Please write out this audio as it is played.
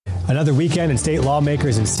Another weekend, and state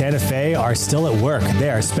lawmakers in Santa Fe are still at work. They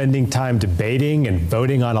are spending time debating and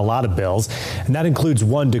voting on a lot of bills, and that includes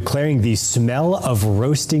one declaring the smell of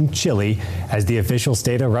roasting chili as the official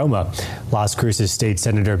state aroma. Las Cruces State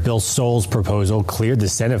Senator Bill Soules' proposal cleared the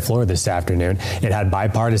Senate floor this afternoon. It had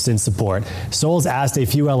bipartisan support. Soules asked a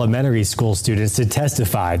few elementary school students to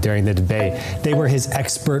testify during the debate. They were his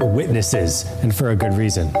expert witnesses, and for a good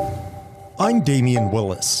reason. I'm Damian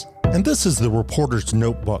Willis, and this is the Reporter's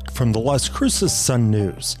Notebook from the Las Cruces Sun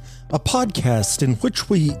News, a podcast in which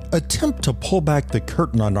we attempt to pull back the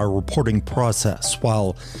curtain on our reporting process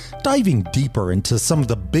while diving deeper into some of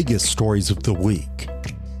the biggest stories of the week.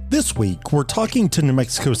 This week, we're talking to New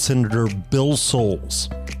Mexico Senator Bill Soules,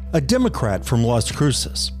 a Democrat from Las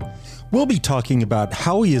Cruces. We'll be talking about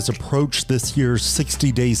how he has approached this year's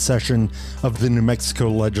 60-day session of the New Mexico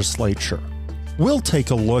legislature. We'll take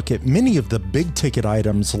a look at many of the big-ticket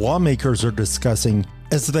items lawmakers are discussing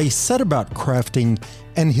as they set about crafting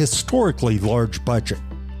an historically large budget,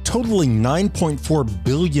 totaling $9.4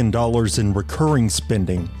 billion in recurring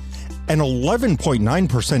spending, an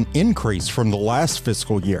 11.9% increase from the last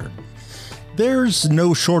fiscal year. There's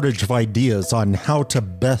no shortage of ideas on how to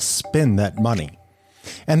best spend that money.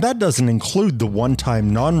 And that doesn't include the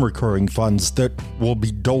one-time non-recurring funds that will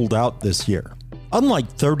be doled out this year.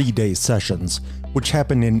 Unlike 30-day sessions, which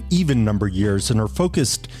happen in even-number years and are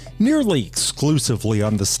focused nearly exclusively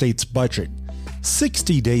on the state's budget,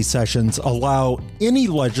 60-day sessions allow any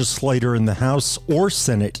legislator in the House or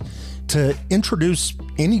Senate to introduce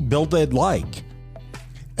any bill they'd like.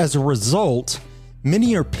 As a result,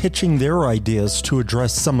 many are pitching their ideas to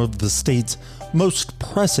address some of the state's most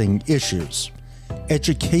pressing issues: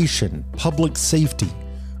 education, public safety,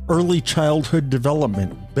 early childhood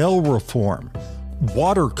development, bail reform,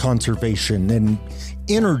 water conservation, and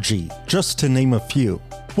energy, just to name a few.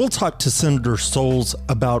 We'll talk to Senator Soules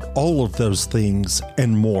about all of those things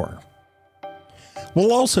and more.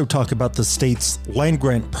 We'll also talk about the state's Land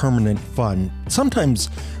Grant Permanent Fund,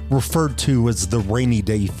 sometimes referred to as the Rainy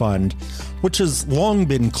Day Fund, which has long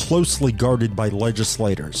been closely guarded by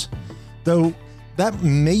legislators, though that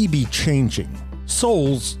may be changing.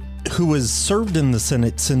 Soules, who has served in the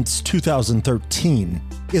Senate since 2013,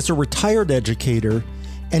 is a retired educator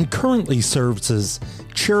and currently serves as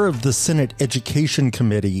chair of the Senate Education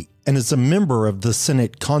Committee and is a member of the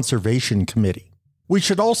Senate Conservation Committee. We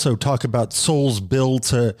should also talk about Soules' bill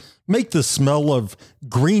to make the smell of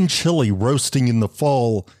green chili roasting in the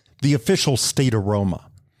fall the official state aroma.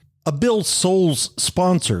 A bill Soules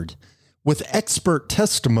sponsored with expert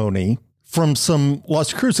testimony from some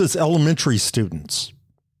Las Cruces elementary students.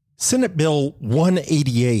 Senate Bill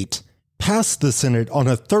 188 passed the Senate on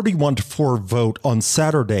a 31-4 vote on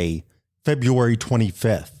Saturday, February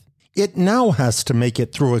 25th. It now has to make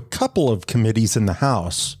it through a couple of committees in the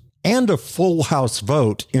House and a full House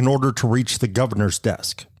vote in order to reach the governor's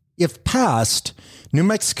desk. If passed, New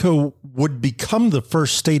Mexico would become the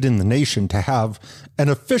first state in the nation to have an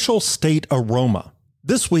official state aroma.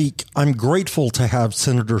 This week, I'm grateful to have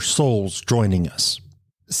Senator Soules joining us.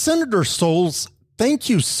 Senator Soules, thank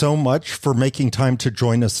you so much for making time to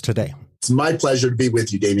join us today. It's my pleasure to be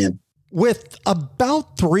with you, Damian. With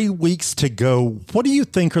about 3 weeks to go, what do you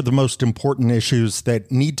think are the most important issues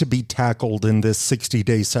that need to be tackled in this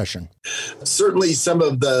 60-day session? Certainly some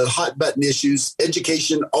of the hot button issues.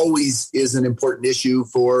 Education always is an important issue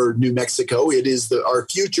for New Mexico. It is our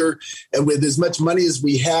future. And with as much money as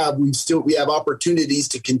we have, we have opportunities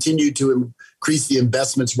to continue to increase the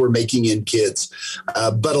investments we're making in kids.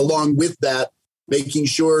 But along with that, making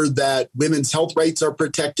sure that women's health rights are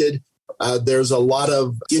protected. There's a lot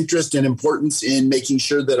of interest and importance in making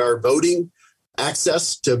sure that our voting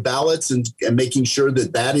access to ballots and making sure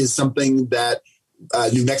that that is something that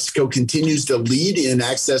New Mexico continues to lead in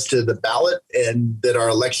access to the ballot and that our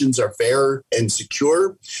elections are fair and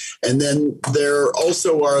secure. And then there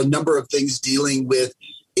also are a number of things dealing with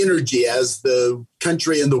energy as the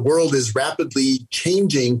country and the world is rapidly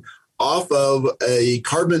changing off of a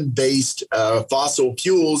carbon-based fossil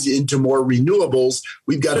fuels into more renewables.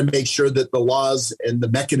 We've got to make sure that the laws and the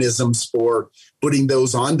mechanisms for putting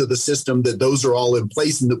those onto the system, that those are all in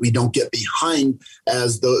place and that we don't get behind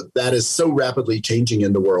as that is so rapidly changing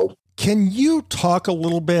in the world. Can you talk a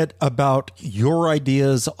little bit about your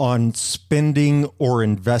ideas on spending or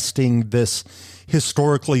investing this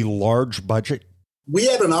historically large budget? We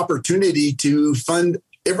have an opportunity to fund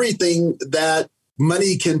everything that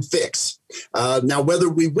money can fix. Now, whether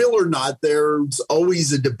we will or not, there's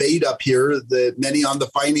always a debate up here that many on the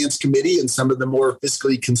Finance Committee and some of the more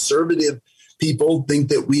fiscally conservative people think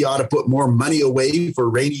that we ought to put more money away for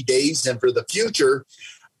rainy days and for the future.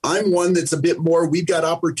 I'm one that's a bit more, we've got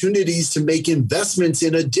opportunities to make investments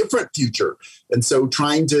in a different future. And so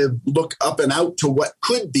trying to look up and out to what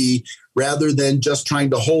could be rather than just trying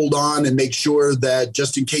to hold on and make sure that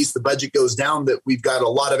just in case the budget goes down, that we've got a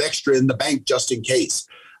lot of extra in the bank just in case.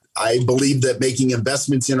 I believe that making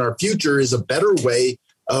investments in our future is a better way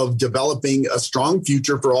of developing a strong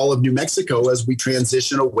future for all of New Mexico as we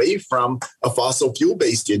transition away from a fossil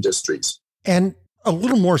fuel-based industries. And a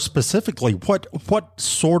little more specifically, what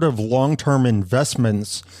sort of long-term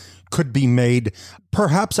investments could be made,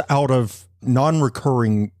 perhaps out of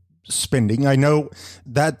non-recurring spending? I know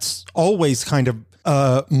that's always kind of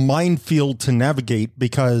a minefield to navigate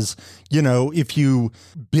because, if you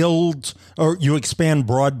build or you expand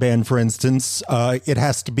broadband, for instance, it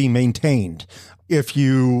has to be maintained. If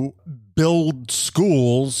you build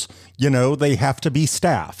schools, they have to be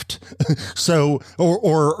staffed. So,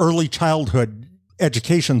 or early childhood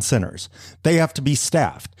education centers, they have to be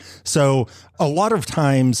staffed. So a lot of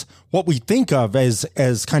times what we think of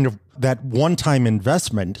as kind of that one-time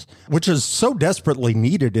investment, which is so desperately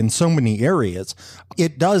needed in so many areas,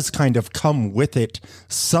 it does kind of come with it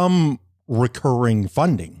some recurring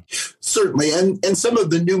funding. Certainly. And some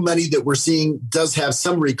of the new money that we're seeing does have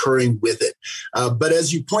some recurring with it. But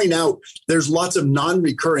as you point out, there's lots of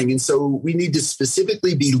non-recurring. And so we need to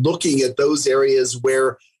specifically be looking at those areas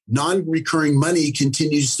where non-recurring money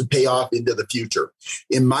continues to pay off into the future.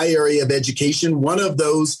 In my area of education, one of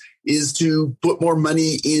those is to put more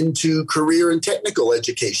money into career and technical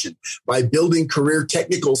education by building career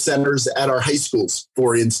technical centers at our high schools,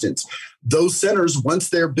 for instance. Those centers, once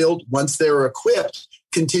they're built, once they're equipped,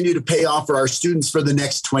 continue to pay off for our students for the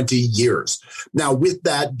next 20 years. Now, with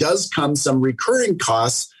that does come some recurring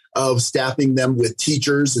costs of staffing them with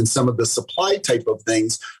teachers and some of the supply type of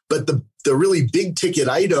things. But the really big ticket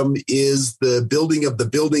item is the building of the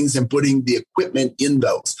buildings and putting the equipment in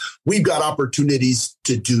those. We've got opportunities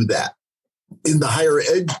to do that. In the higher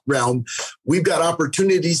ed realm, we've got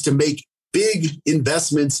opportunities to make big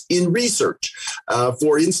investments in research.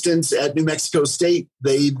 For instance, at New Mexico State,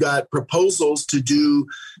 they've got proposals to do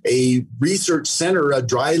a research center, a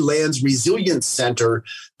dry lands resilience center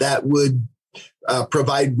that would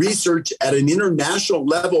provide research at an international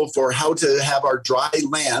level for how to have our dry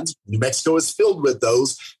lands, New Mexico is filled with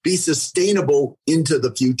those, be sustainable into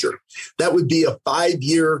the future. That would be a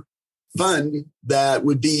 5-year fund that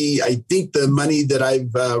would be, I think the money that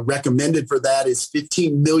I've recommended for that is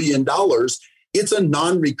 $15 million. It's a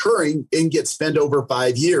non-recurring and gets spent over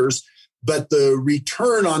 5 years. But the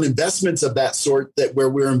return on investments of that sort, that where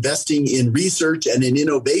we're investing in research and in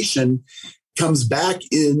innovation, comes back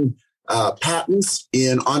in patents,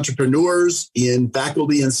 in entrepreneurs, in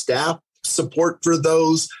faculty and staff support for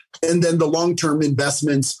those, and then the long-term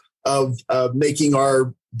investments of making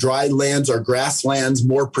our dry lands, our grasslands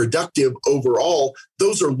more productive overall.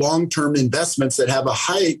 Those are long-term investments that have a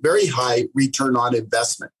very high return on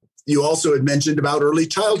investment. You also had mentioned about early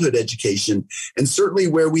childhood education, and certainly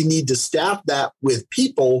where we need to staff that with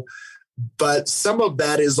people. But some of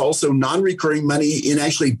that is also non-recurring money in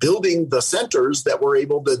actually building the centers that we're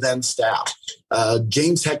able to then staff.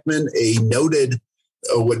 James Heckman, a noted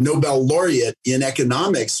Nobel laureate in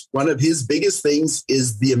economics, one of his biggest things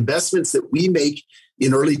is the investments that we make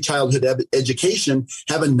in early childhood education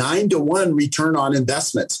have a 9-to-1 return on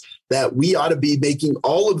investments, that we ought to be making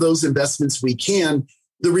all of those investments we can.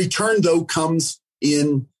 The return, though, comes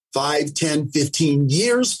in 5, 10, 15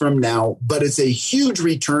 years from now, but it's a huge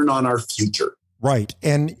return on our future. Right.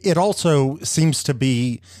 And it also seems to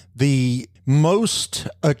be the most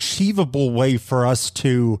achievable way for us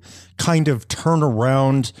to kind of turn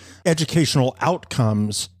around educational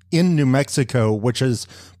outcomes in New Mexico, which has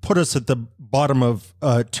put us at the bottom of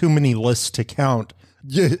too many lists to count,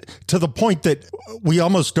 to the point that we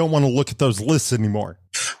almost don't want to look at those lists anymore.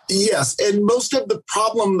 Yes, and most of the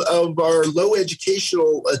problem of our low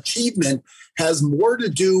educational achievement has more to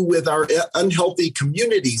do with our unhealthy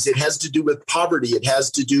communities. It has to do with poverty. It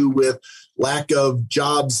has to do with lack of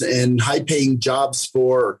jobs and high-paying jobs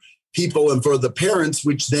for people and for the parents,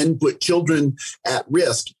 which then put children at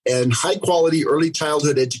risk. And high-quality early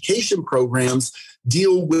childhood education programs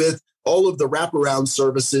deal with all of the wraparound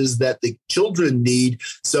services that the children need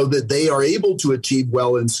so that they are able to achieve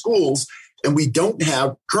well in schools. And we don't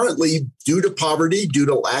have currently, due to poverty, due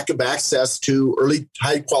to lack of access to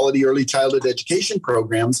high-quality early childhood education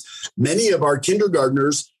programs, many of our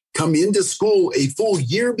kindergartners come into school a full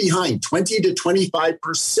year behind, 20 to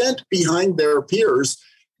 25% behind their peers.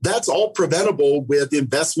 That's all preventable with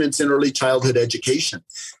investments in early childhood education.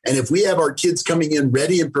 And if we have our kids coming in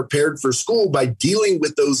ready and prepared for school by dealing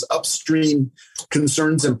with those upstream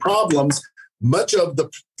concerns and problems, much of the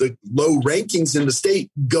low rankings in the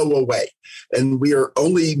state go away. And we are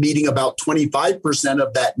only meeting about 25%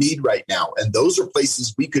 of that need right now. And those are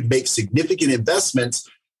places we could make significant investments,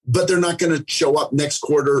 but they're not going to show up next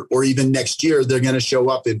quarter or even next year. They're going to show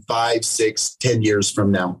up in 5, 6, 10 years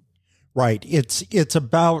from now. Right. It's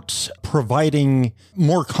about providing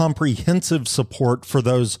more comprehensive support for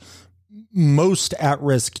those most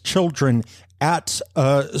at-risk children at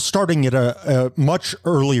starting at a much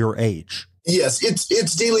earlier age. Yes,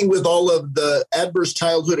 it's dealing with all of the adverse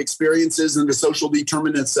childhood experiences and the social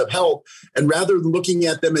determinants of health. And rather than looking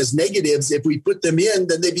at them as negatives, if we put them in,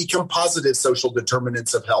 then they become positive social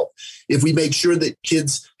determinants of health. If we make sure that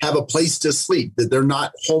kids have a place to sleep, that they're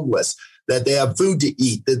not homeless, that they have food to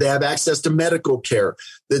eat, that they have access to medical care,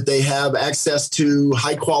 that they have access to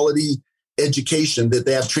high quality education, that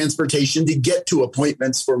they have transportation to get to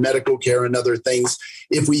appointments for medical care and other things.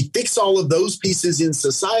 If we fix all of those pieces in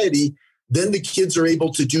society, then the kids are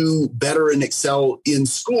able to do better and excel in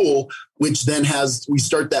school, which then we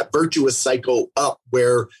start that virtuous cycle up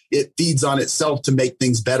where it feeds on itself to make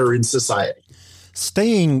things better in society.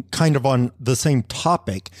 Staying kind of on the same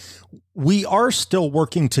topic, we are still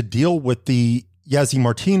working to deal with the Yazzie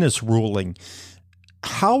Martinez ruling.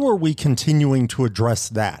 How are we continuing to address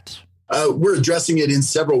that? We're addressing it in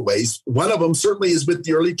several ways. One of them certainly is with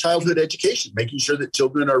the early childhood education, making sure that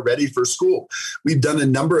children are ready for school. We've done a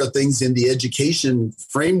number of things in the education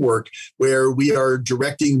framework where we are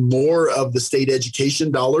directing more of the state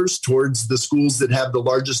education dollars towards the schools that have the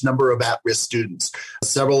largest number of at-risk students.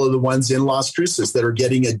 Several of the ones in Las Cruces that are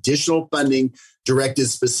getting additional funding directed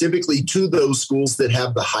specifically to those schools that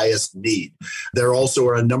have the highest need. There also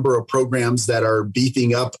are a number of programs that are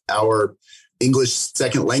beefing up our English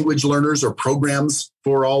second language learners or programs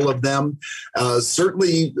for all of them.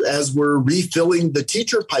 Certainly, as we're refilling the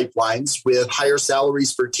teacher pipelines with higher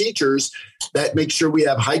salaries for teachers, that makes sure we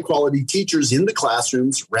have high quality teachers in the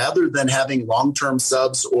classrooms rather than having long-term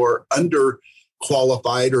subs or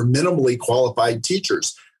underqualified or minimally qualified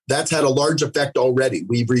teachers. That's had a large effect already.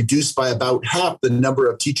 We've reduced by about half the number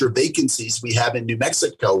of teacher vacancies we have in New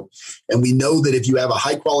Mexico. And we know that if you have a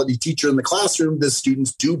high quality teacher in the classroom, the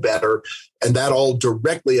students do better. And that all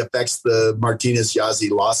directly affects the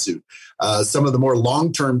Martinez-Yazzie lawsuit. Some of the more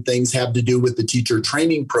long-term things have to do with the teacher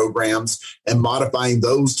training programs and modifying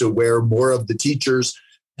those to where more of the teachers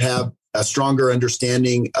have a stronger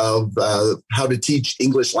understanding of how to teach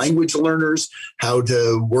English language learners, how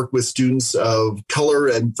to work with students of color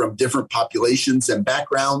and from different populations and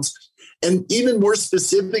backgrounds, and even more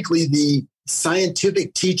specifically, the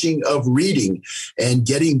scientific teaching of reading and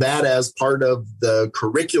getting that as part of the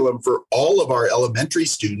curriculum for all of our elementary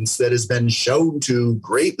students that has been shown to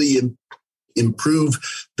greatly improve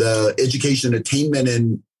the education attainment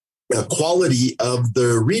and quality of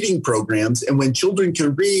the reading programs. And when children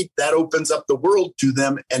can read, that opens up the world to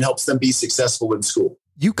them and helps them be successful in school.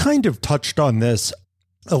 You kind of touched on this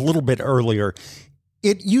a little bit earlier.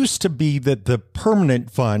 It used to be that the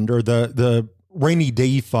permanent fund or the rainy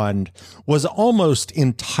day fund was almost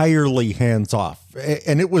entirely hands off.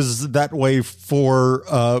 And it was that way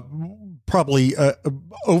for probably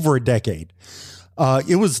over a decade.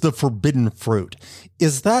 It was the forbidden fruit.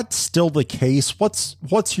 Is that still the case?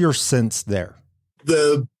 What's your sense there?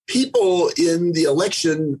 The people in the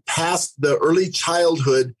election passed the early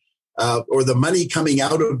childhood or the money coming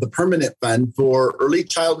out of the permanent fund for early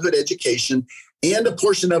childhood education, and a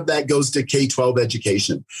portion of that goes to K-12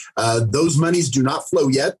 education. Those monies do not flow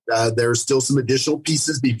yet. There are still some additional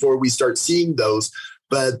pieces before we start seeing those,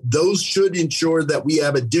 but those should ensure that we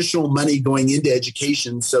have additional money going into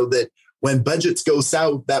education so that when budgets go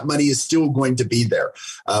south, that money is still going to be there.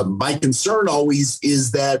 My concern always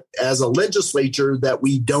is that as a legislature that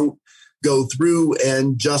we don't go through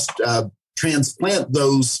and just transplant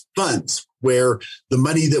those funds where the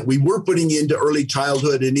money that we were putting into early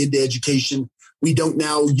childhood and into education, we don't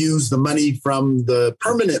now use the money from the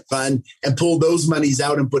permanent fund and pull those monies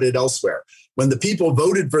out and put it elsewhere. When the people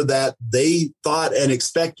voted for that, they thought and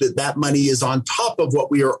expect that that money is on top of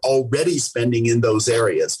what we are already spending in those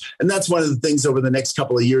areas. And that's one of the things over the next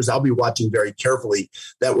couple of years I'll be watching very carefully,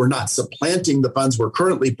 that we're not supplanting the funds we're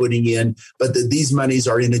currently putting in, but that these monies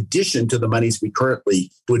are in addition to the monies we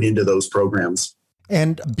currently put into those programs.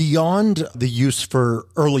 And beyond the use for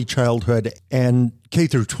early childhood and K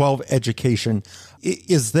through 12 education,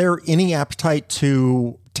 is there any appetite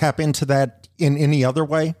to tap into that in any other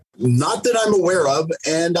way? Not that I'm aware of,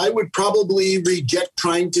 and I would probably reject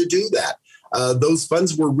trying to do that. Those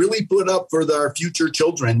funds were really put up for our future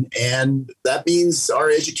children, and that means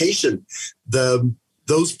our education. The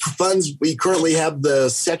Those funds, we currently have the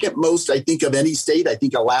second most, I think, of any state. I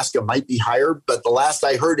think Alaska might be higher, but the last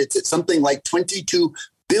I heard, it's at something like $22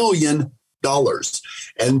 billion.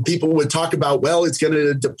 And people would talk about, well, it's going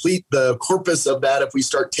to deplete the corpus of that if we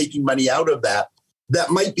start taking money out of that. That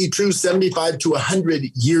might be true 75 to 100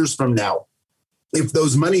 years from now. If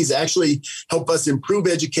those monies actually help us improve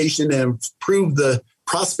education and improve the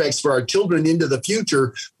prospects for our children into the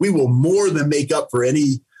future, we will more than make up for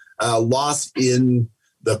any loss in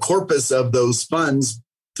the corpus of those funds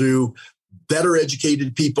through better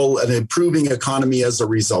educated people and improving economy as a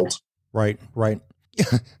result. Right.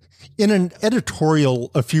 In an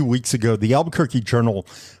editorial a few weeks ago, the Albuquerque Journal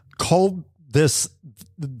called this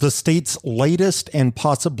the state's latest and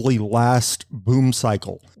possibly last boom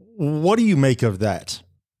cycle. What do you make of that?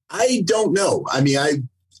 I don't know. I mean,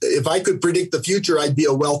 if I could predict the future, I'd be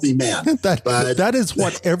a wealthy man. That is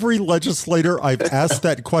what every legislator I've asked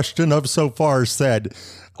that question of so far said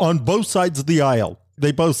on both sides of the aisle.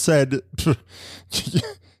 They both said,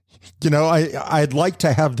 I'd like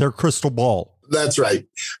to have their crystal ball. That's right.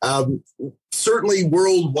 Certainly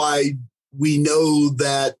worldwide, we know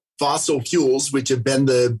that fossil fuels, which have been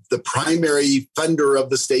the primary funder of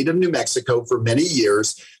the state of New Mexico for many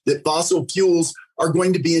years, that fossil fuels are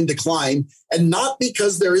going to be in decline, and not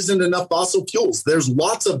because there isn't enough fossil fuels. There's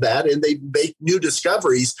lots of that, and they make new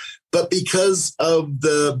discoveries, but because of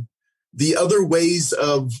the other ways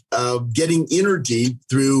of getting energy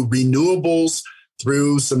through renewables,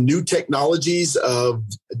 through some new technologies of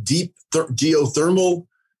deep geothermal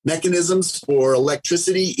mechanisms for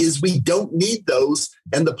electricity, is we don't need those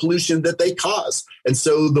and the pollution that they cause. And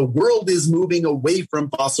so the world is moving away from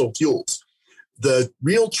fossil fuels. The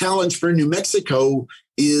real challenge for New Mexico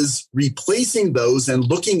is replacing those and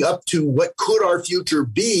looking up to what could our future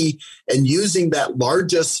be, and using that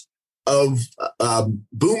largest of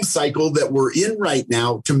boom cycle that we're in right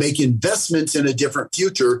now to make investments in a different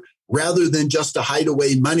future, rather than just to hide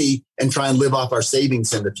away money and try and live off our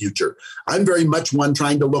savings in the future. I'm very much one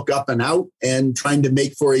trying to look up and out and trying to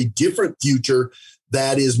make for a different future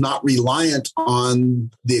that is not reliant on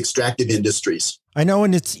the extractive industries. I know,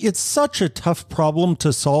 and it's such a tough problem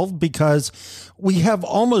to solve because we have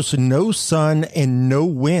almost no sun and no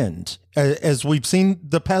wind, as we've seen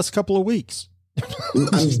the past couple of weeks.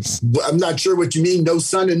 I'm not sure what you mean, no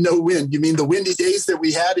sun and no wind. You mean the windy days that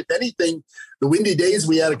we had? If anything, the windy days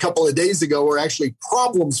we had a couple of days ago were actually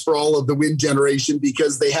problems for all of the wind generation,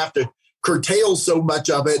 because they have to curtail so much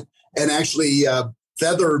of it and actually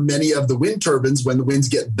feather many of the wind turbines when the winds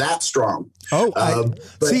get that strong.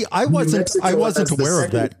 I wasn't aware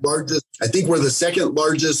of that. Largest, I think we're the second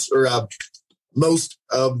largest, or most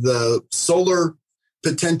of the solar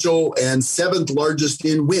potential, and seventh largest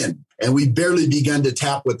in wind. And we've barely begun to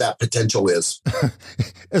tap what that potential is.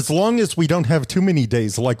 As long as we don't have too many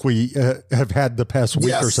days like we have had the past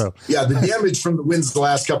week or so. Yeah, the damage from the winds the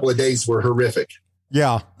last couple of days were horrific.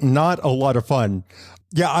 Yeah, not a lot of fun.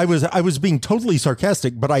 Yeah, I was being totally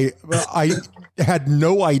sarcastic, but I had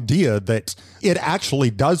no idea that it actually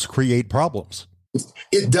does create problems.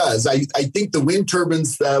 It does. I think the wind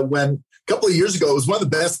turbines, when a couple of years ago, it was one of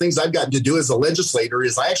the best things I've gotten to do as a legislator,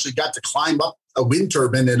 is I actually got to climb up a wind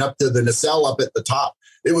turbine and up to the nacelle up at the top.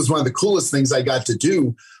 It was one of the coolest things I got to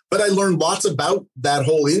do, but I learned lots about that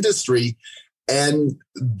whole industry. And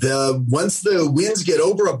once the winds get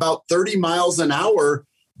over about 30 miles an hour,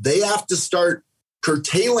 they have to start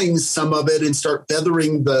curtailing some of it and start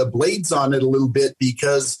feathering the blades on it a little bit,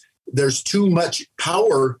 because there's too much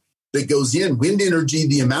power that goes in. Wind energy,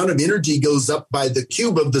 the amount of energy goes up by the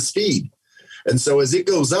cube of the speed. And so as it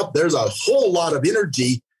goes up, there's a whole lot of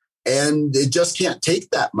energy, and it just can't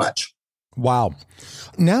take that much. Wow.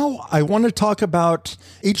 Now I want to talk about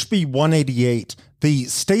HB 188, the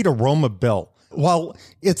state aroma bill. While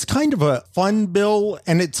it's kind of a fun bill,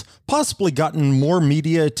 and it's possibly gotten more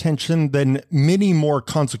media attention than many more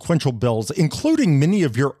consequential bills, including many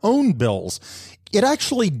of your own bills, it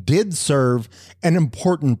actually did serve an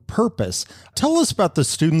important purpose. Tell us about the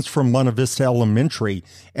students from Monte Vista Elementary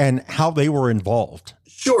and how they were involved.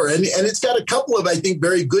 Sure. And it's got a couple of, I think,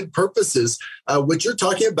 very good purposes. What you're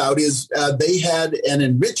talking about is they had an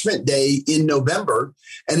enrichment day in November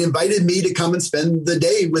and invited me to come and spend the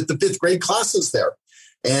day with the fifth grade classes there.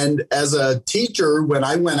 And as a teacher, when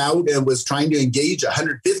I went out and was trying to engage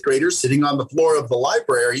 100 fifth graders sitting on the floor of the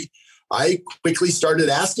library, I quickly started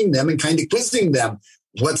asking them and kind of quizzing them,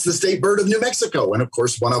 what's the state bird of New Mexico? And of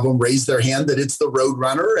course, one of them raised their hand that it's the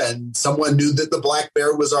roadrunner, and someone knew that the black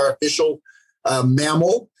bear was our official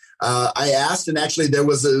mammal. I asked, and actually there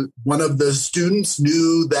was one of the students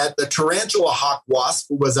knew that the tarantula hawk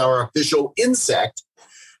wasp was our official insect.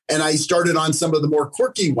 And I started on some of the more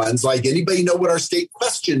quirky ones, like, anybody know what our state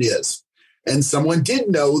question is? And someone did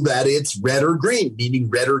know that it's red or green, meaning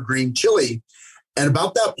red or green chili. And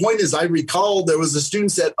about that point, as I recall, there was a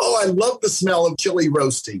student said, "Oh, I love the smell of chili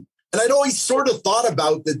roasting." And I'd always sort of thought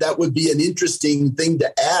about that would be an interesting thing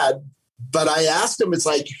to add. But I asked them, it's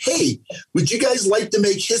like, "Hey, would you guys like to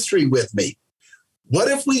make history with me? What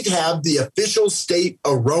if we have the official state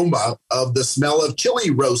aroma of the smell of chili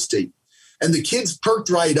roasting?" And the kids perked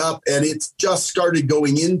right up, and it just started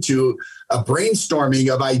going into a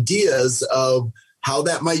brainstorming of ideas of how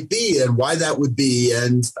that might be and why that would be.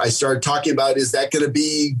 And I started talking about, is that going to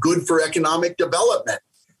be good for economic development?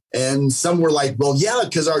 And some were like, "Well, yeah,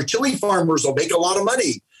 because our chili farmers will make a lot of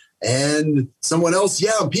money." And someone else,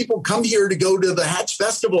 "Yeah, people come here to go to the Hatch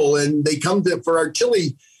Festival and they come for our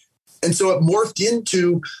chili." And so it morphed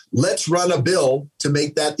into, let's run a bill to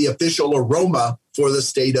make that the official aroma for the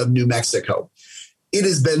state of New Mexico. It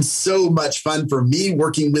has been so much fun for me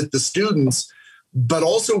working with the students, but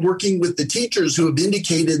also working with the teachers who have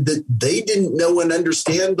indicated that they didn't know and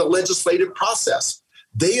understand the legislative process.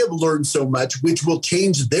 They have learned so much, which will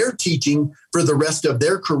change their teaching for the rest of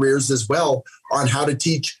their careers as well, on how to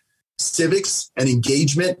teach civics and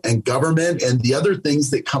engagement and government and the other things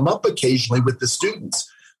that come up occasionally with the students.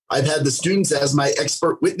 I've had the students as my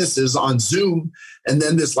expert witnesses on Zoom. And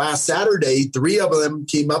then this last Saturday, 3 of them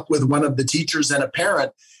came up with one of the teachers and a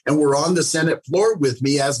parent and were on the Senate floor with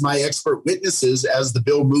me as my expert witnesses as the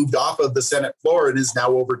bill moved off of the Senate floor and is now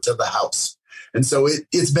over to the House. And so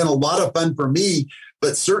it's been a lot of fun for me,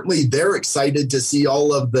 but certainly they're excited to see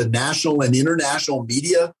all of the national and international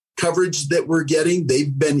media coverage that we're getting.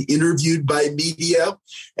 They've been interviewed by media.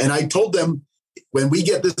 And I told them, when we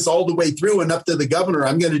get this all the way through and up to the governor,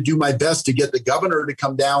 I'm going to do my best to get the governor to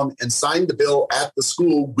come down and sign the bill at the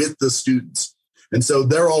school with the students. And so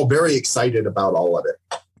they're all very excited about all of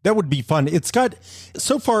it. That would be fun.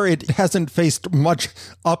 So far, it hasn't faced much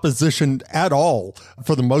opposition at all,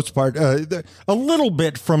 for the most part. A little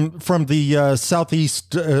bit from the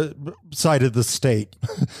southeast side of the state.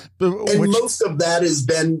 And most of that has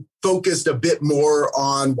been focused a bit more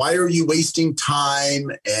on, why are you wasting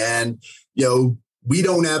time? And, we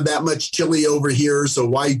don't have that much chili over here, so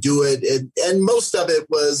why do it? And most of it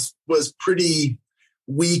was pretty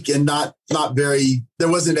weak and not very, there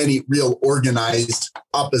wasn't any real organized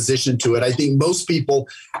opposition to it. I think most people,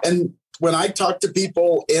 and when I talk to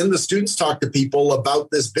people and the students talk to people about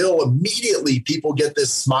this bill, immediately people get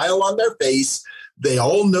this smile on their face. They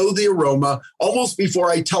all know the aroma. Almost before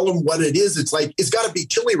I tell them what it is, it's like, it's got to be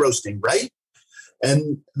chili roasting, right?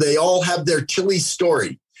 And they all have their chili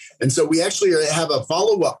story. And so we actually have a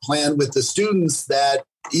follow-up plan with the students that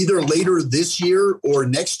either later this year or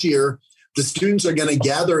next year, the students are going to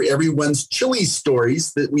gather everyone's chili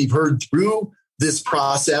stories that we've heard through this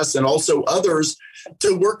process and also others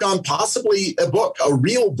to work on possibly a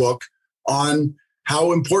real book on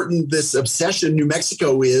how important this obsession New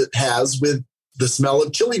Mexico has with the smell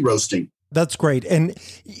of chili roasting. That's great. And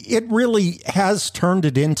it really has turned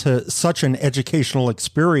it into such an educational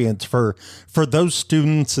experience for those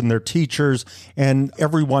students and their teachers and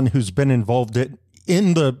everyone who's been involved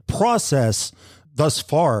in the process thus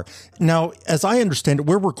far. Now, as I understand it,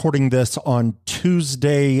 we're recording this on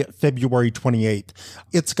Tuesday, February 28th.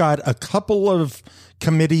 It's got a couple of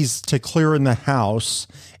committees to clear in the House,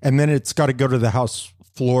 and then it's got to go to the House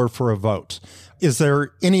floor for a vote. Is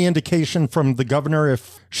there any indication from the governor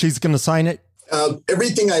if she's going to sign it?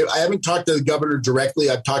 Everything. I haven't talked to the governor directly.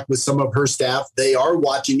 I've talked with some of her staff. They are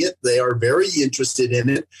watching it. They are very interested in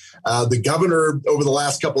it. The governor over the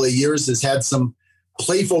last couple of years has had some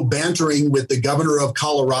playful bantering with the governor of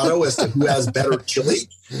Colorado as to who has better chili.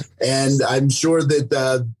 And I'm sure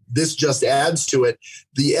that this just adds to it.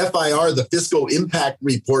 The FIR, the Fiscal Impact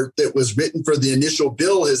Report that was written for the initial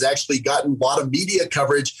bill, has actually gotten a lot of media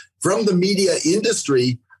coverage from the media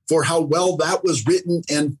industry for how well that was written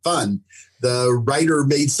and fun. The writer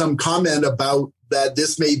made some comment about that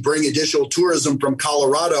this may bring additional tourism from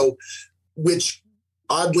Colorado, which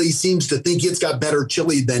oddly seems to think it's got better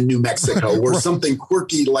chili than New Mexico or something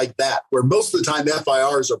quirky like that, where most of the time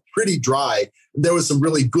FIRs are pretty dry. There was some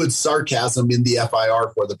really good sarcasm in the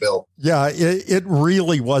FIR for the bill. Yeah, it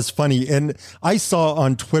really was funny. And I saw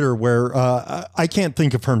on Twitter where I can't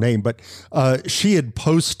think of her name, but she had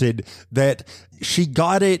posted that she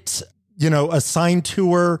got it, assigned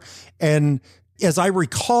to her. And as I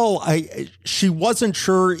recall, she wasn't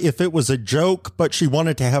sure if it was a joke, but she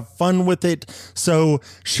wanted to have fun with it. So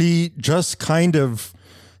she just kind of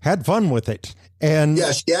had fun with it. And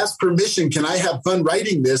yeah, she asked permission. Can I have fun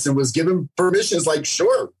writing this? And was given permission. It's like,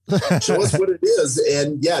 sure, show us what it is.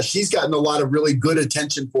 And yeah, she's gotten a lot of really good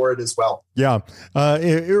attention for it as well. Yeah,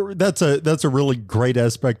 that's a really great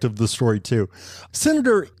aspect of the story too.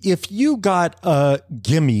 Senator, if you got a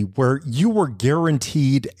gimme where you were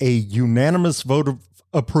guaranteed a unanimous vote of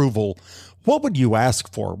approval, what would you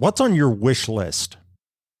ask for? What's on your wish list?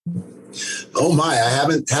 Oh my, I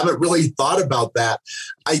haven't really thought about that.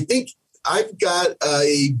 I think I've got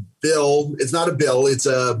a bill. It's not a bill. It's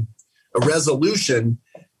a resolution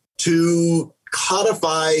to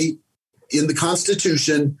codify in the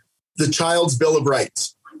Constitution the Child's Bill of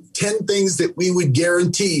Rights. 10 things that we would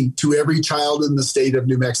guarantee to every child in the state of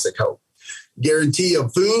New Mexico. Guarantee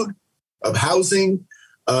of food, of housing,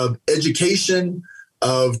 of education,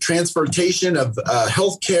 of transportation, of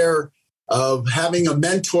health care, of having a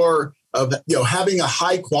mentor, of having a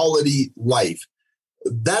high quality life.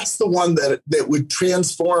 That's the one that would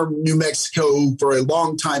transform New Mexico for a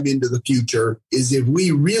long time into the future, is if we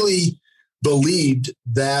really believed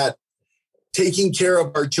that taking care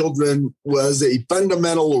of our children was a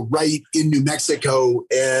fundamental right in New Mexico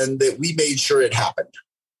and that we made sure it happened.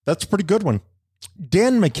 That's a pretty good one.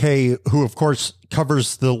 Dan McKay, who of course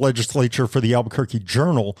covers the legislature for the Albuquerque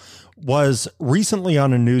Journal, was recently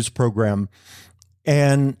on a news program,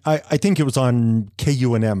 and I think it was on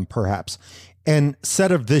KUNM perhaps, and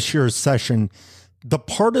said of this year's session, the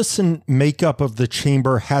partisan makeup of the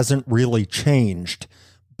chamber hasn't really changed,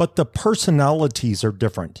 but the personalities are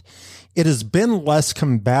different. It has been less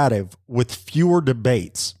combative with fewer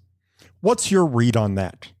debates. What's your read on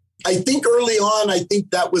that? I think early on, I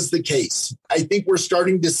think that was the case. I think we're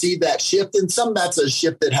starting to see that shift, and that's a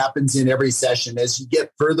shift that happens in every session. As you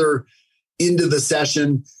get further into the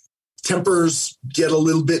session, tempers get a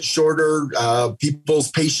little bit shorter.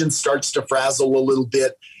 People's patience starts to frazzle a little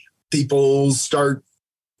bit. People start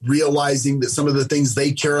realizing that some of the things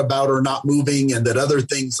they care about are not moving and that other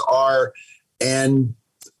things are. And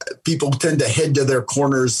people tend to head to their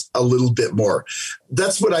corners a little bit more.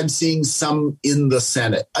 That's what I'm seeing some in the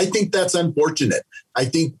Senate. I think that's unfortunate. I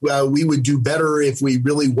think we would do better if we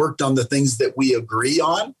really worked on the things that we agree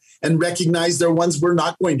on and recognize there are ones we're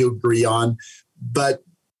not going to agree on. But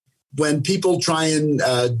when people try and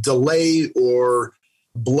delay or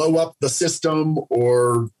blow up the system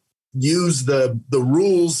or use the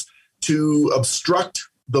rules to obstruct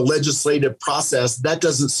the legislative process, that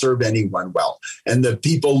doesn't serve anyone well. And the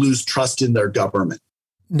people lose trust in their government.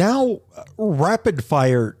 Now, rapid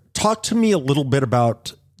fire, talk to me a little bit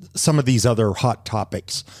about some of these other hot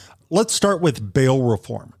topics. Let's start with bail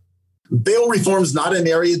reform. Bail reform is not an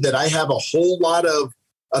area that I have a whole lot of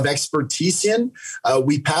expertise in.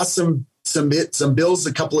 We passed some bills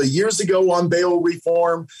a couple of years ago on bail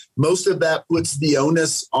reform. Most of that puts the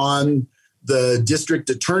onus on the district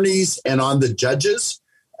attorneys and on the judges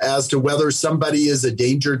as to whether somebody is a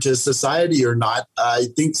danger to society or not. I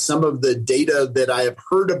think some of the data that I have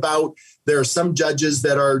heard about, there are some judges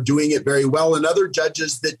that are doing it very well and other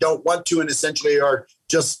judges that don't want to and essentially are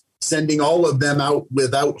just sending all of them out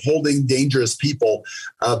without holding dangerous people.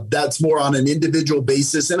 That's more on an individual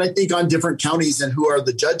basis. And I think on different counties and who are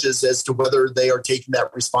the judges as to whether they are taking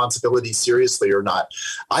that responsibility seriously or not.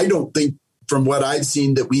 I don't think from what I've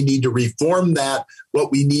seen that we need to reform that.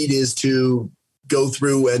 What we need is to go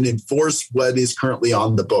through and enforce what is currently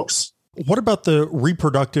on the books. What about the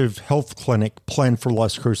reproductive health clinic planned for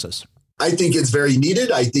Las Cruces? I think it's very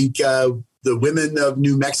needed. I think the women of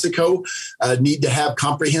New Mexico need to have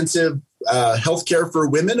comprehensive health care for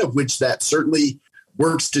women, of which that certainly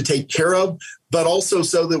works to take care of, but also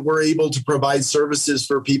so that we're able to provide services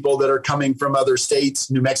for people that are coming from other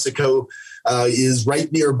states. New Mexico is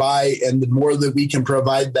right nearby, and the more that we can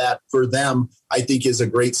provide that for them, I think is a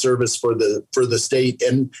great service for the state,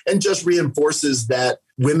 and just reinforces that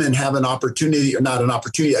women have an opportunity, or not an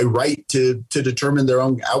opportunity, a right to determine their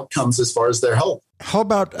own outcomes as far as their health. How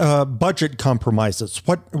about budget compromises?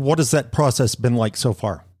 What has that process been like so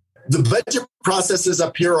far? The budget processes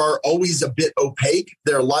up here are always a bit opaque.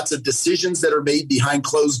 There are lots of decisions that are made behind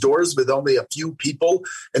closed doors with only a few people,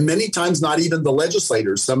 and many times not even the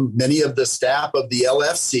legislators. Many of the staff of the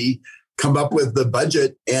LFC come up with the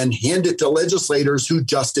budget and hand it to legislators who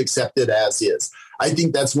just accept it as is. I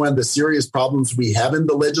think that's one of the serious problems we have in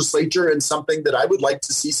the legislature, and something that I would like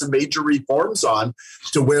to see some major reforms on,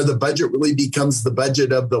 to where the budget really becomes the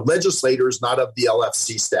budget of the legislators, not of the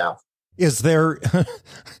LFC staff. Is there,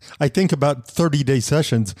 I think about 30-day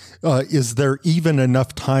sessions, is there even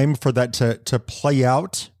enough time for that to play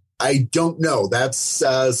out? I don't know. That's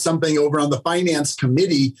something over on the finance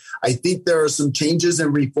committee. I think there are some changes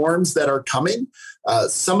and reforms that are coming.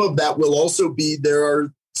 Some of that will also be, there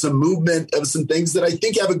are some movement of some things that I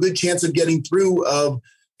think have a good chance of getting through, of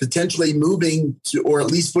potentially moving to, or at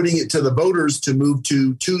least putting it to the voters to move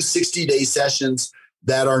to 2 60-day sessions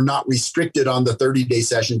that are not restricted on the 30-day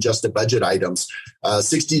session just to budget items.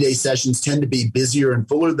 60-day sessions tend to be busier and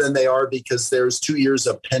fuller than they are because there's 2 years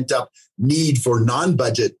of pent-up need for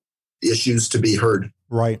non-budget issues to be heard.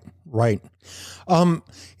 Right.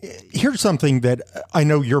 Here's something that I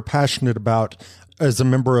know you're passionate about as a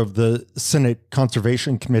member of the Senate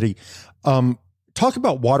Conservation Committee. Talk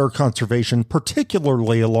about water conservation,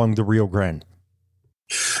 particularly along the Rio Grande.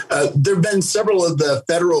 There have been several of the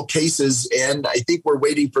federal cases, and I think we're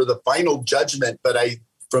waiting for the final judgment. But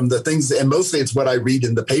from the things, and mostly it's what I read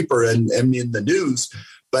in the paper and in the news,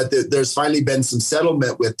 but there's finally been some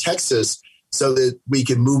settlement with Texas so that we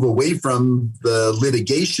can move away from the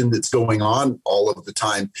litigation that's going on all of the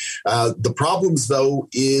time. The problems, though,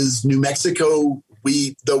 is New Mexico,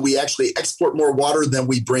 though we actually export more water than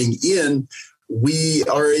we bring in, we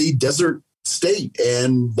are a desert state,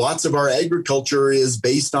 and lots of our agriculture is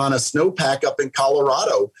based on a snowpack up in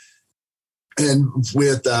Colorado. And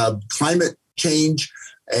with climate change,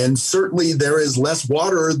 and certainly there is less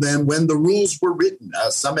water than when the rules were written.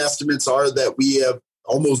 Some estimates are that we have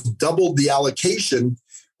almost doubled the allocation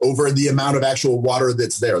over the amount of actual water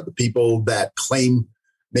that's there. The people that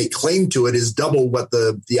make claim to it is double what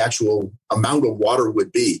the actual amount of water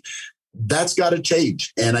would be. That's got to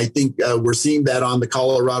change. And I think we're seeing that on the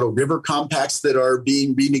Colorado River compacts that are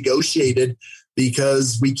being renegotiated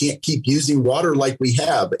because we can't keep using water like we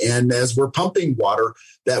have. And as we're pumping water,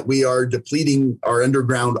 that we are depleting our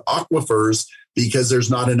underground aquifers because there's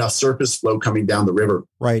not enough surface flow coming down the river.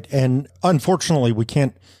 Right. And unfortunately, we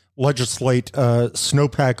can't legislate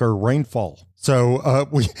snowpack or rainfall. So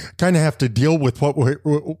we kind of have to deal with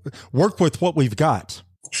work with what we've got.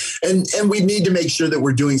 And we need to make sure that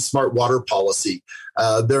we're doing smart water policy.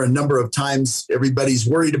 There are a number of times everybody's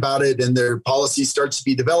worried about it and their policy starts to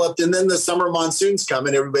be developed. And then the summer monsoons come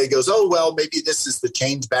and everybody goes, oh, well, maybe this is the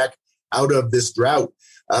change back out of this drought.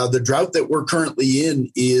 The drought that we're currently in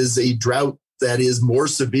is a drought that is more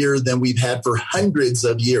severe than we've had for hundreds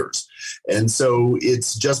of years. And so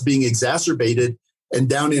it's just being exacerbated. And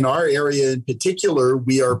down in our area in particular,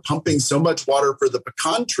 we are pumping so much water for the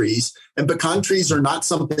pecan trees. And pecan trees are not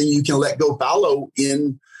something you can let go fallow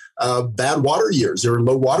in bad water years or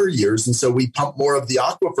low water years. And so we pump more of the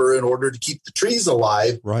aquifer in order to keep the trees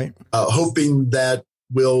alive, right? Hoping that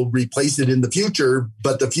we'll replace it in the future.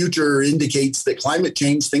 But the future indicates that climate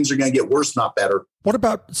change, things are going to get worse, not better. What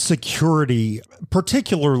about security,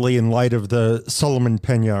 particularly in light of the Solomon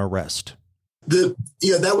Pena arrest?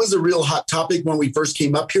 That was a real hot topic when we first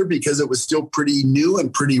came up here because it was still pretty new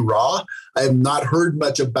and pretty raw. I have not heard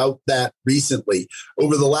much about that recently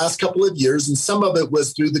over the last couple of years. And some of it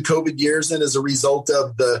was through the COVID years and as a result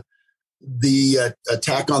of the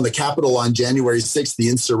attack on the Capitol on January 6th, the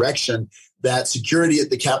insurrection, that security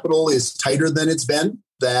at the Capitol is tighter than it's been,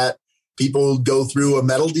 that people go through a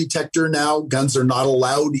metal detector now. Guns are not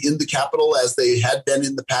allowed in the Capitol as they had been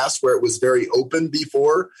in the past where it was very open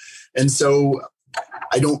before. And so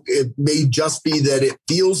it may just be that it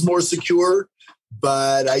feels more secure,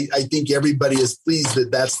 but I think everybody is pleased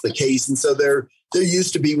that that's the case. And so there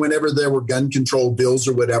used to be, whenever there were gun control bills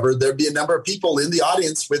or whatever, there'd be a number of people in the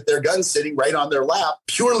audience with their guns sitting right on their lap,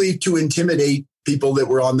 purely to intimidate people that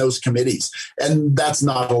were on those committees. And that's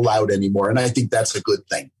not allowed anymore. And I think that's a good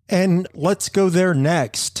thing. And let's go there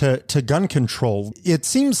next to gun control. It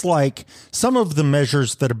seems like some of the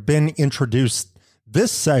measures that have been introduced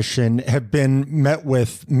this session have been met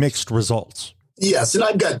with mixed results. Yes, and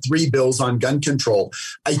I've got 3 bills on gun control.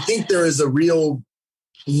 I think there is a real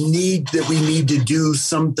need that we need to do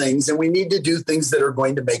some things, and we need to do things that are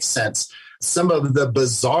going to make sense. Some of the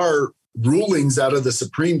bizarre rulings out of the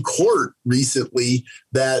Supreme Court recently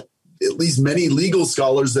that at least many legal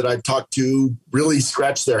scholars that I've talked to really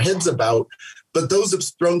scratch their heads about, but those have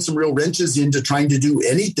thrown some real wrenches into trying to do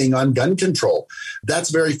anything on gun control. That's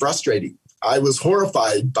very frustrating. I was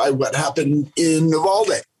horrified by what happened in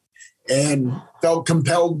Uvalde and felt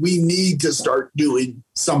compelled we need to start doing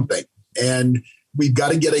something. And we've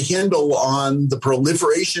got to get a handle on the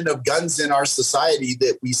proliferation of guns in our society,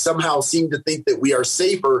 that we somehow seem to think that we are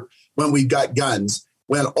safer when we've got guns,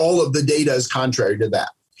 when all of the data is contrary to that.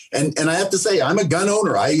 And I have to say, I'm a gun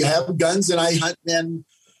owner. I have guns and I hunt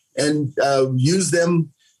and use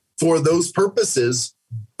them for those purposes.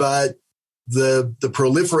 But the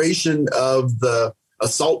proliferation of the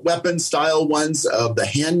assault weapon style ones, of the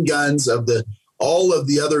handguns, of all of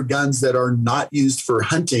the other guns that are not used for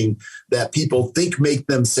hunting that people think make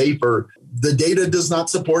them safer. The data does not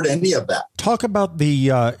support any of that. Talk about the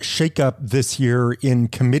shakeup this year in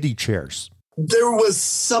committee chairs. There was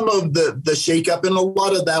some of the shakeup, and a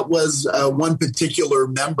lot of that was one particular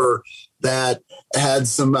member that had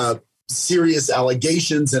some serious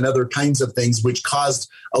allegations and other kinds of things, which caused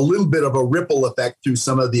a little bit of a ripple effect through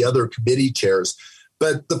some of the other committee chairs.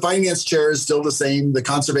 But the finance chair is still the same. The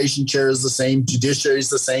conservation chair is the same. Judiciary is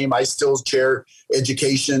the same. I still chair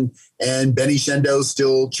education, and Benny Shendo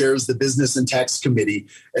still chairs the business and tax committee.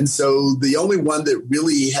 And so the only one that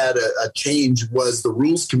really had a change was the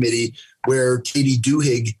rules committee, where Katie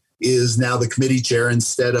Duhigg is now the committee chair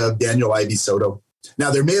instead of Daniel Ivey Soto. Now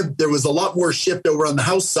there was a lot more shift over on the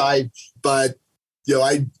House side, but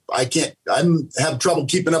I have trouble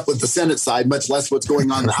keeping up with the Senate side, much less what's going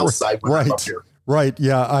on the House side when I'm up here. Right.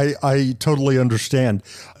 Yeah, I totally understand.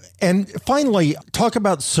 And finally, talk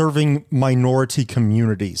about serving minority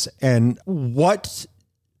communities and what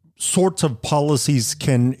sorts of policies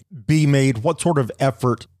can be made. What sort of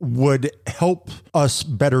effort would help us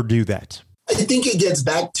better do that? I think it gets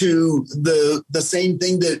back to the same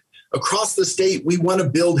thing that across the state, we want to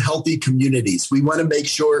build healthy communities. We want to make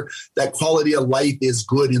sure that quality of life is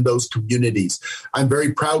good in those communities. I'm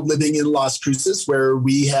very proud living in Las Cruces, where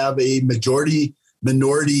we have a minority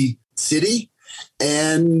city,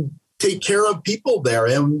 and take care of people there.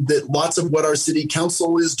 And that lots of what our city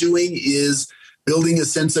council is doing is building a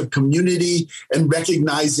sense of community and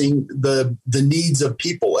recognizing the needs of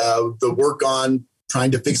people, the work on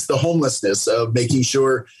trying to fix the homelessness, of making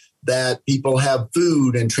sure that people have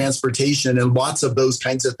food and transportation and lots of those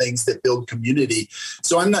kinds of things that build community.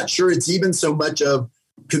 So I'm not sure it's even so much of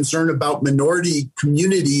concern about minority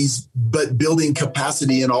communities, but building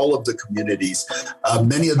capacity in all of the communities.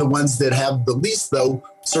 Many of the ones that have the least, though,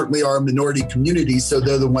 certainly are minority communities, so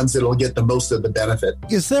they're the ones that will get the most of the benefit.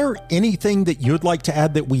 Is there anything that you'd like to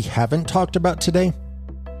add that we haven't talked about today?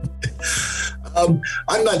 I'm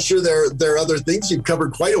not sure there are other things. You've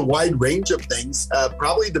covered quite a wide range of things.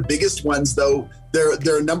 Probably the biggest ones, though, there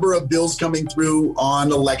are a number of bills coming through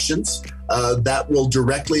on elections that will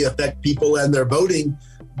directly affect people and their voting.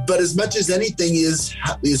 But as much as anything is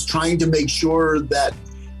trying to make sure that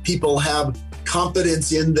people have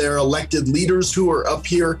confidence in their elected leaders who are up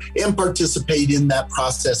here and participate in that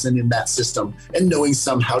process and in that system, and knowing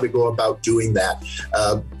somehow to go about doing that.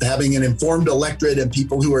 Having an informed electorate and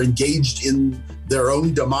people who are engaged in their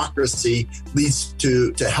own democracy leads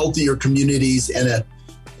to healthier communities and a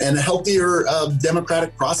healthier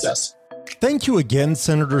democratic process. Thank you again,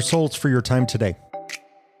 Senator Solz, for your time today.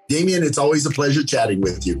 Damian, it's always a pleasure chatting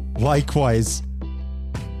with you. Likewise.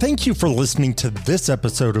 Thank you for listening to this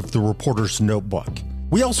episode of The Reporter's Notebook.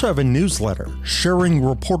 We also have a newsletter sharing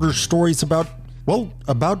reporter stories about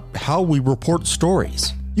how we report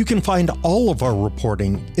stories. You can find all of our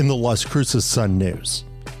reporting in the Las Cruces Sun News.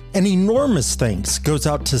 An enormous thanks goes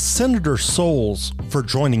out to Senator Solz for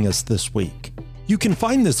joining us this week. You can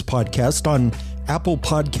find this podcast on Apple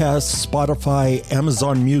Podcasts, Spotify,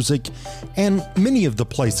 Amazon Music, and many of the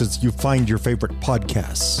places you find your favorite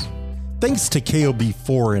podcasts. Thanks to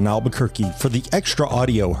KOB4 in Albuquerque for the extra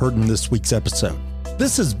audio heard in this week's episode.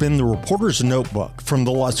 This has been the Reporter's Notebook from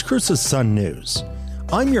the Las Cruces Sun News.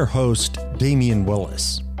 I'm your host, Damian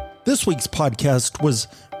Willis. This week's podcast was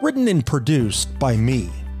written and produced by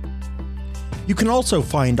me. You can also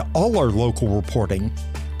find all our local reporting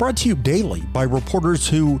brought to you daily by reporters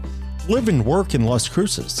who live and work in Las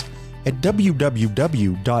Cruces at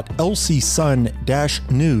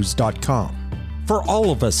www.lcsun-news.com. For all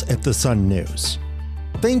of us at the Sun News,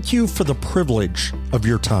 thank you for the privilege of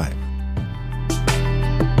your time.